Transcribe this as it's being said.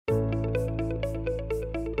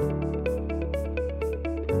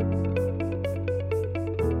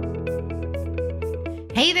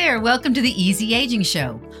Hey there, welcome to the Easy Aging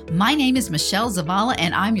Show. My name is Michelle Zavala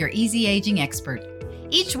and I'm your easy aging expert.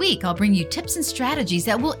 Each week, I'll bring you tips and strategies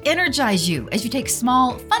that will energize you as you take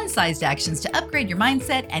small, fun-sized actions to upgrade your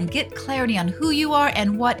mindset and get clarity on who you are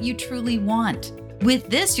and what you truly want. With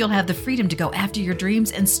this, you'll have the freedom to go after your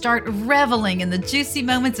dreams and start reveling in the juicy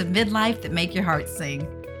moments of midlife that make your heart sing.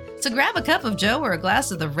 So grab a cup of Joe or a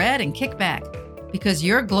glass of the red and kick back, because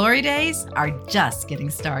your glory days are just getting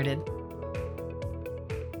started.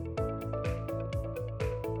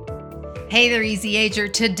 Hey there, Easy Ager.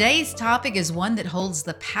 Today's topic is one that holds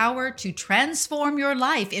the power to transform your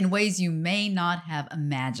life in ways you may not have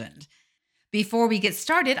imagined. Before we get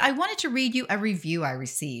started, I wanted to read you a review I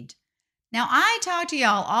received. Now, I talk to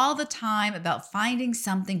y'all all the time about finding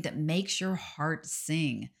something that makes your heart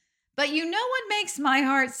sing. But you know what makes my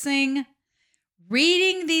heart sing?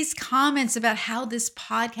 Reading these comments about how this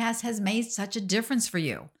podcast has made such a difference for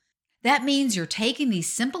you. That means you're taking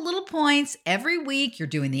these simple little points every week, you're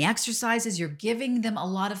doing the exercises, you're giving them a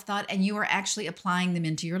lot of thought, and you are actually applying them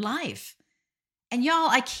into your life. And y'all,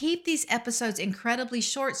 I keep these episodes incredibly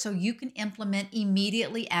short so you can implement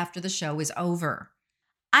immediately after the show is over.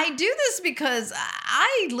 I do this because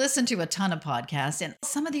I listen to a ton of podcasts, and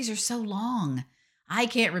some of these are so long. I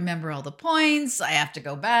can't remember all the points, I have to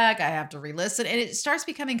go back, I have to re-listen, and it starts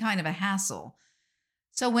becoming kind of a hassle.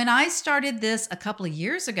 So when I started this a couple of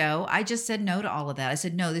years ago, I just said no to all of that. I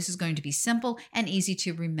said, no, this is going to be simple and easy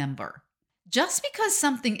to remember. Just because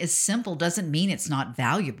something is simple doesn't mean it's not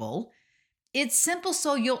valuable. It's simple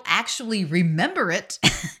so you'll actually remember it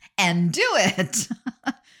and do it.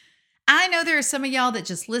 I know there are some of y'all that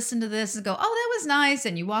just listen to this and go, oh, that was nice.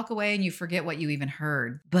 And you walk away and you forget what you even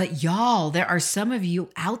heard. But y'all, there are some of you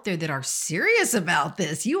out there that are serious about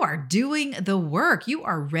this. You are doing the work. You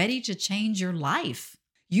are ready to change your life.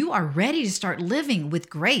 You are ready to start living with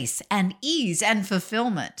grace and ease and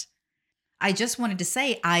fulfillment. I just wanted to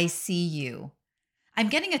say, I see you. I'm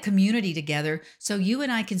getting a community together so you and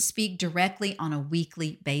I can speak directly on a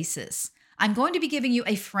weekly basis. I'm going to be giving you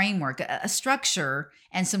a framework, a structure,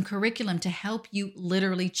 and some curriculum to help you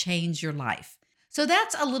literally change your life. So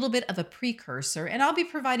that's a little bit of a precursor, and I'll be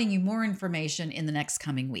providing you more information in the next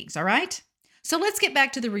coming weeks, all right? So let's get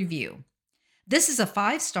back to the review. This is a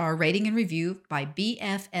 5-star rating and review by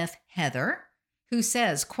BFF Heather, who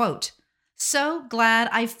says, quote, so glad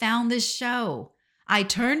I found this show. I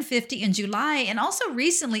turned 50 in July and also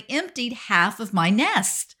recently emptied half of my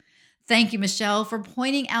nest. Thank you, Michelle, for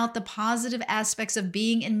pointing out the positive aspects of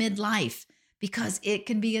being in midlife, because it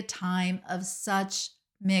can be a time of such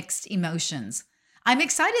mixed emotions. I'm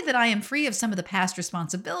excited that I am free of some of the past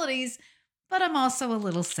responsibilities, but I'm also a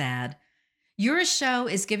little sad. Your show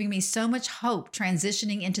is giving me so much hope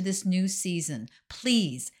transitioning into this new season.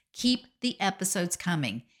 Please keep the episodes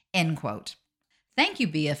coming, end quote. Thank you,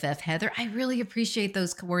 BFF Heather. I really appreciate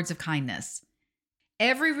those words of kindness.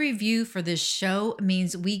 Every review for this show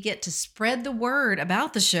means we get to spread the word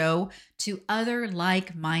about the show to other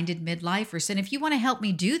like-minded midlifers. And if you want to help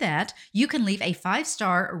me do that, you can leave a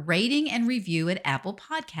 5-star rating and review at Apple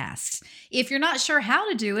Podcasts. If you're not sure how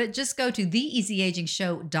to do it, just go to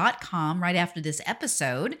theeasyagingshow.com right after this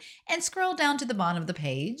episode and scroll down to the bottom of the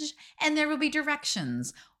page, and there will be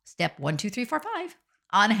directions. Step 1, 2, 3, 4, 5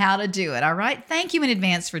 on how to do it. All right. Thank you in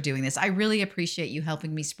advance for doing this. I really appreciate you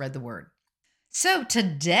helping me spread the word. So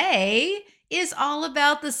today is all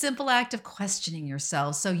about the simple act of questioning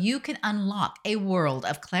yourself so you can unlock a world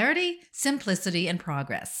of clarity, simplicity, and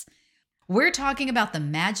progress. We're talking about the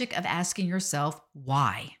magic of asking yourself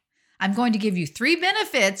why. I'm going to give you 3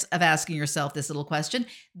 benefits of asking yourself this little question.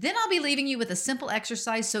 Then I'll be leaving you with a simple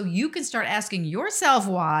exercise so you can start asking yourself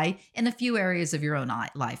why in a few areas of your own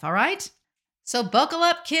life, all right? So buckle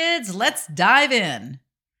up, kids. Let's dive in.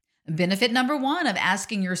 Benefit number 1 of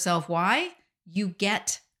asking yourself why: you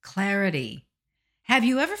get clarity. Have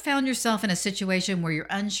you ever found yourself in a situation where you're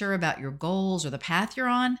unsure about your goals or the path you're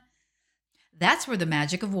on? That's where the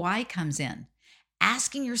magic of why comes in.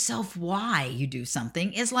 Asking yourself why you do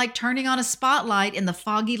something is like turning on a spotlight in the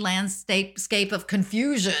foggy landscape of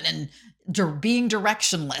confusion and being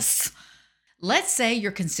directionless. Let's say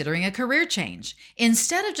you're considering a career change.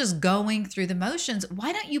 Instead of just going through the motions,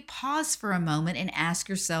 why don't you pause for a moment and ask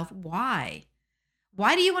yourself why?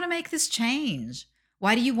 Why do you want to make this change?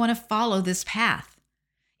 Why do you want to follow this path?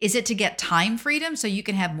 Is it to get time freedom so you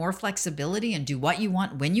can have more flexibility and do what you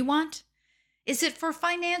want when you want? Is it for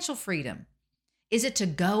financial freedom? Is it to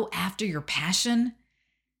go after your passion?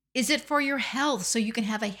 Is it for your health so you can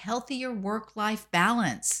have a healthier work-life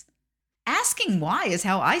balance? Asking why is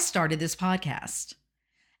how I started this podcast.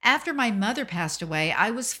 After my mother passed away, I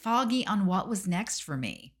was foggy on what was next for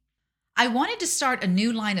me. I wanted to start a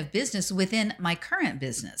new line of business within my current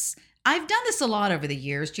business. I've done this a lot over the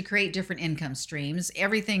years to create different income streams,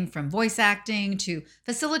 everything from voice acting to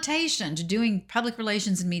facilitation to doing public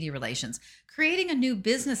relations and media relations. Creating a new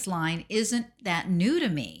business line isn't that new to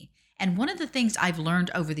me. And one of the things I've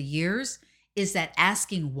learned over the years is that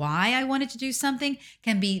asking why I wanted to do something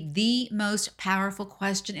can be the most powerful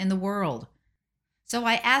question in the world. So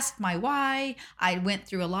I asked my why. I went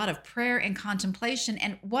through a lot of prayer and contemplation.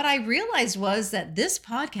 And what I realized was that this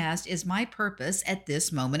podcast is my purpose at this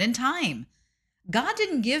moment in time. God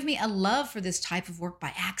didn't give me a love for this type of work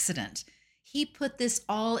by accident. He put this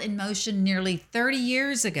all in motion nearly 30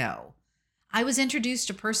 years ago. I was introduced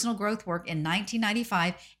to personal growth work in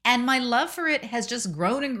 1995, and my love for it has just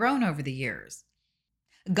grown and grown over the years.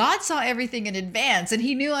 God saw everything in advance, and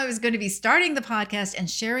He knew I was going to be starting the podcast and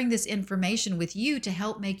sharing this information with you to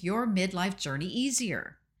help make your midlife journey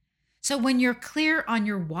easier. So when you're clear on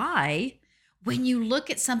your why, when you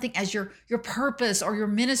look at something as your purpose or your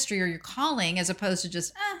ministry or your calling, as opposed to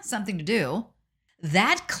just something to do,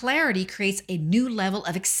 that clarity creates a new level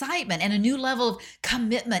of excitement and a new level of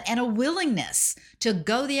commitment and a willingness to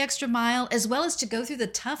go the extra mile, as well as to go through the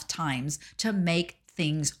tough times to make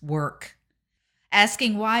things work.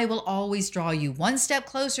 Asking why will always draw you one step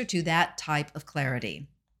closer to that type of clarity.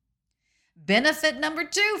 Benefit number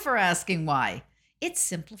 2 for asking why: it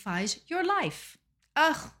simplifies your life.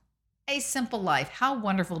 Ugh, a simple life. How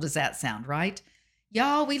wonderful does that sound, right?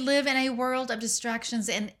 Y'all, we live in a world of distractions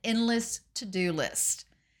and endless to-do lists.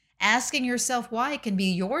 Asking yourself why can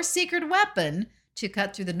be your secret weapon to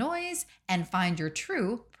cut through the noise and find your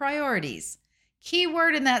true priorities. Key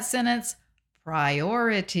word in that sentence: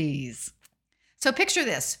 priorities. So picture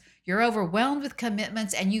this. You're overwhelmed with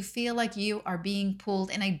commitments and you feel like you are being pulled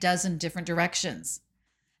in a dozen different directions.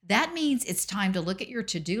 That means it's time to look at your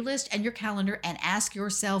to-do list and your calendar and ask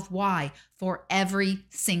yourself why for every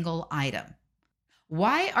single item.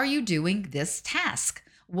 Why are you doing this task?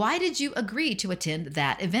 Why did you agree to attend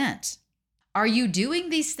that event? Are you doing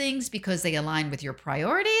these things because they align with your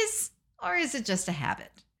priorities, or is it just a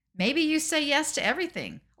habit? Maybe you say yes to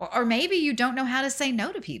everything, or maybe you don't know how to say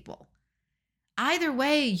no to people. Either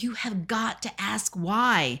way, you have got to ask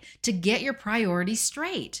why to get your priorities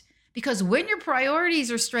straight. Because when your priorities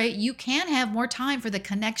are straight, you can have more time for the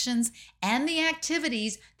connections and the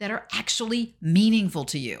activities that are actually meaningful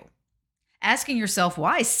to you. Asking yourself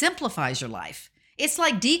why simplifies your life. It's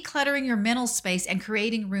like decluttering your mental space and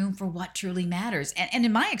creating room for what truly matters. And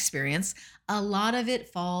in my experience, a lot of it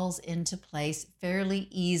falls into place fairly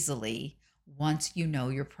easily once you know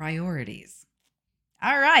your priorities.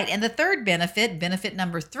 All right. And the third benefit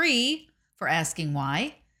number 3 for asking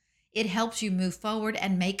why: it helps you move forward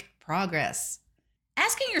and make progress.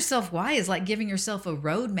 Asking yourself why is like giving yourself a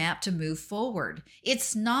roadmap to move forward.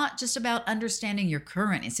 It's not just about understanding your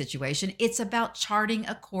current situation. It's about charting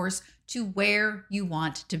a course to where you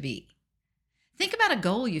want to be. Think about a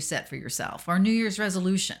goal you set for yourself or a New Year's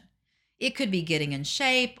resolution. It could be getting in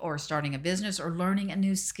shape or starting a business or learning a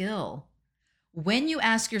new skill. When you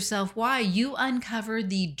ask yourself why, you uncover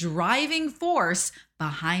the driving force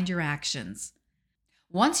behind your actions.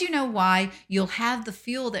 Once you know why, you'll have the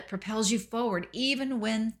fuel that propels you forward even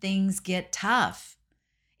when things get tough.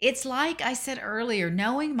 It's like I said earlier,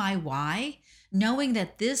 knowing my why, knowing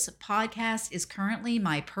that this podcast is currently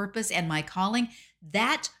my purpose and my calling,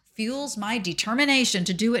 that fuels my determination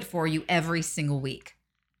to do it for you every single week.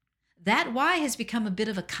 That why has become a bit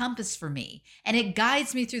of a compass for me, and it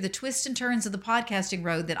guides me through the twists and turns of the podcasting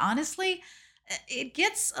road that honestly, it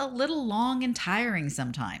gets a little long and tiring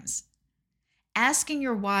sometimes. Asking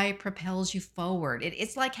your why propels you forward.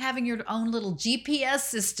 It's like having your own little GPS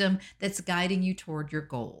system that's guiding you toward your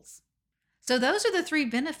goals. So those are the 3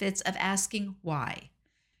 benefits of asking why.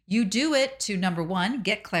 You do it to, number 1,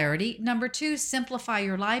 get clarity. Number 2, simplify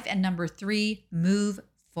your life. And number 3, move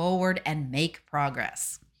forward and make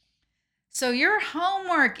progress. So your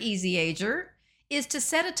homework, Easy Ager, is to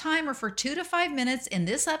set a timer for 2 to 5 minutes in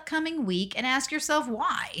this upcoming week and ask yourself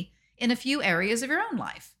why in a few areas of your own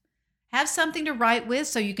life. Have something to write with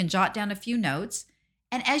so you can jot down a few notes.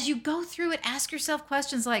 And as you go through it, ask yourself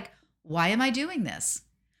questions like, why am I doing this?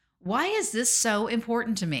 Why is this so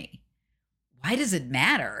important to me? Why does it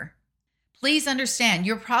matter? Please understand,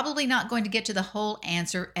 you're probably not going to get to the whole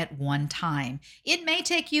answer at one time. It may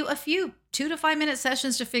take you a few 2 to 5 minute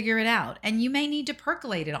sessions to figure it out, and you may need to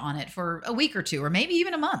percolate it on it for a week or 2, or maybe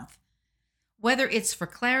even a month. Whether it's for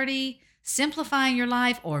clarity, simplifying your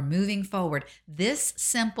life, or moving forward, this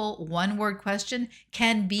simple one-word question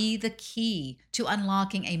can be the key to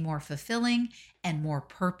unlocking a more fulfilling and more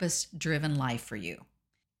purpose-driven life for you.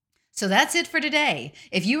 So that's it for today.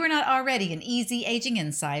 If you are not already an Easy Aging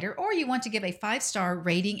Insider, or you want to give a 5-star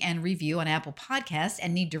rating and review on Apple Podcasts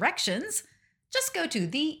and need directions, just go to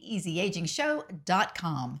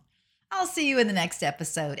theeasyagingshow.com. I'll see you in the next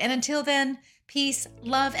episode. And until then, peace,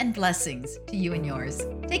 love, and blessings to you and yours.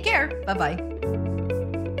 Take care. Bye-bye.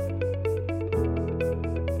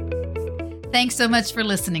 Thanks so much for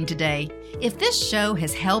listening today. If this show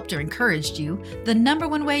has helped or encouraged you, the number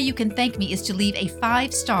one way you can thank me is to leave a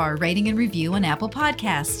 5-star rating and review on Apple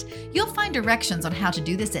Podcasts. You'll find directions on how to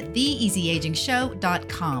do this at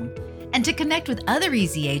theeasyagingshow.com. And to connect with other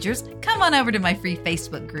Easy Agers, come on over to my free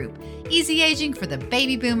Facebook group, Easy Aging for the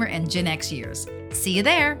Baby Boomer and Gen X years. See you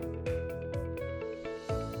there.